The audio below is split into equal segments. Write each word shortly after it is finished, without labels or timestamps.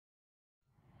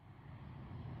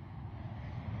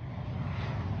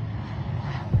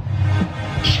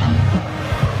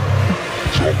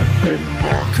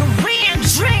Korean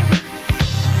dream.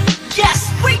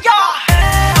 Yes, we are.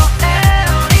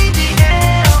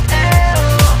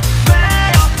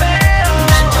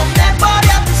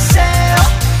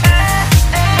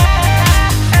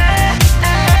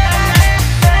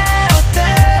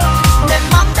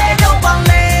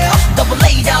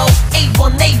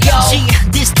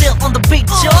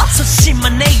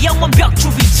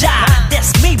 완벽주의자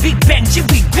That's me Big Bang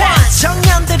지휘관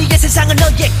청년들이 이 세상은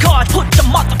너의 것 Put your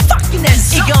motherfucking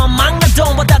hands up 이건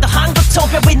막나동보다도 한 고통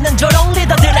뼈 있는 저런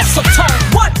리더들의 소통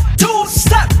 1, 2,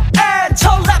 step and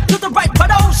turn left to the right but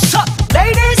don't stop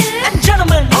Ladies and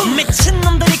gentlemen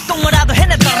미친놈들이 똥이라도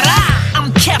해내더라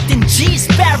I'm Captain G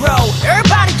Sparrow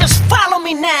Everybody just follow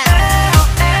me now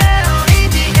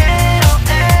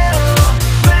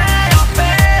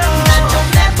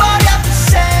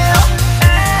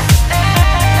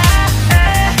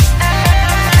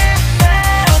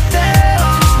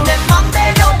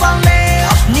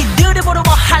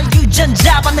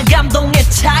잡아낸 감동의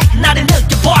차이 나를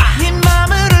느껴봐 네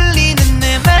맘을 울리는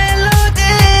내 멜로디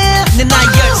내 나이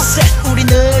 13 우리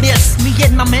느렸어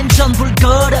미엔맘엔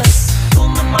전불거렸어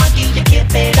꿈은 먹이에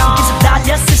keep it on 계속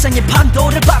달려 세상의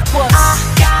판도를 바꿨어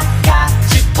I got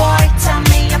you boy tell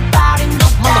me about it no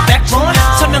doubt 백번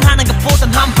설명하는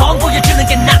것보단 한 번 보여주는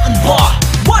게 나은 법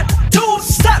 1, 2,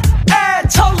 step and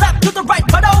turn left to the right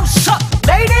but don't stop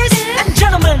Ladies and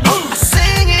gentlemen I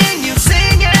sing it you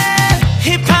sing it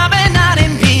힙합의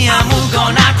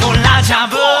아무거나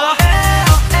골라잡어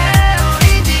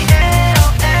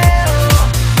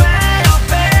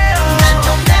난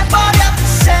좀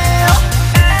내버려두세요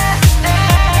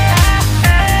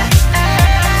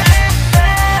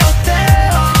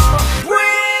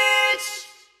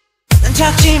난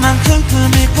작지만 큰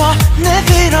꿈을 꿔 내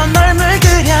그런 널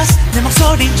물들였어 내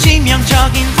목소린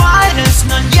치명적인 바이러스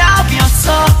넌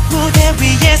야비었어 무대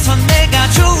위에서 내가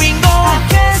주인공 I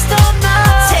can't stop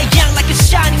now 태양 like a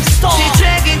shining star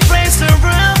지드래곤 race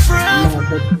around from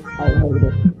Love it, I hate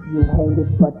it You hate it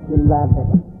but you love it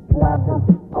Love it,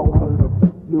 oh hate it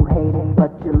You hate it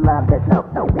but you love it No,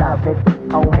 no, love it,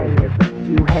 oh hate it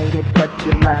You hate it but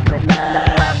you love it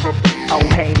Love it, oh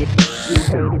hate it You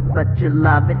hate it but you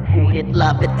love it Hate it,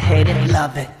 love it, hate it,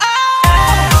 love it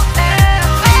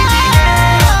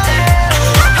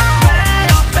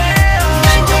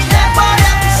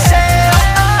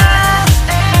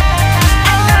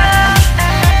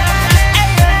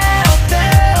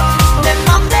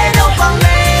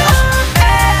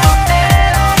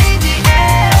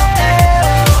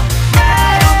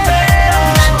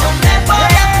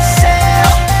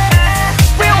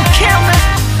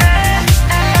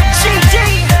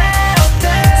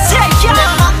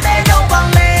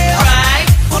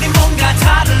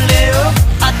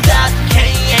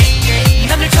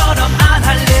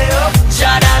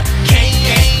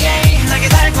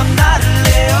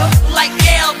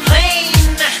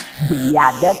We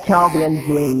are the Korean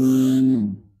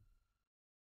dream.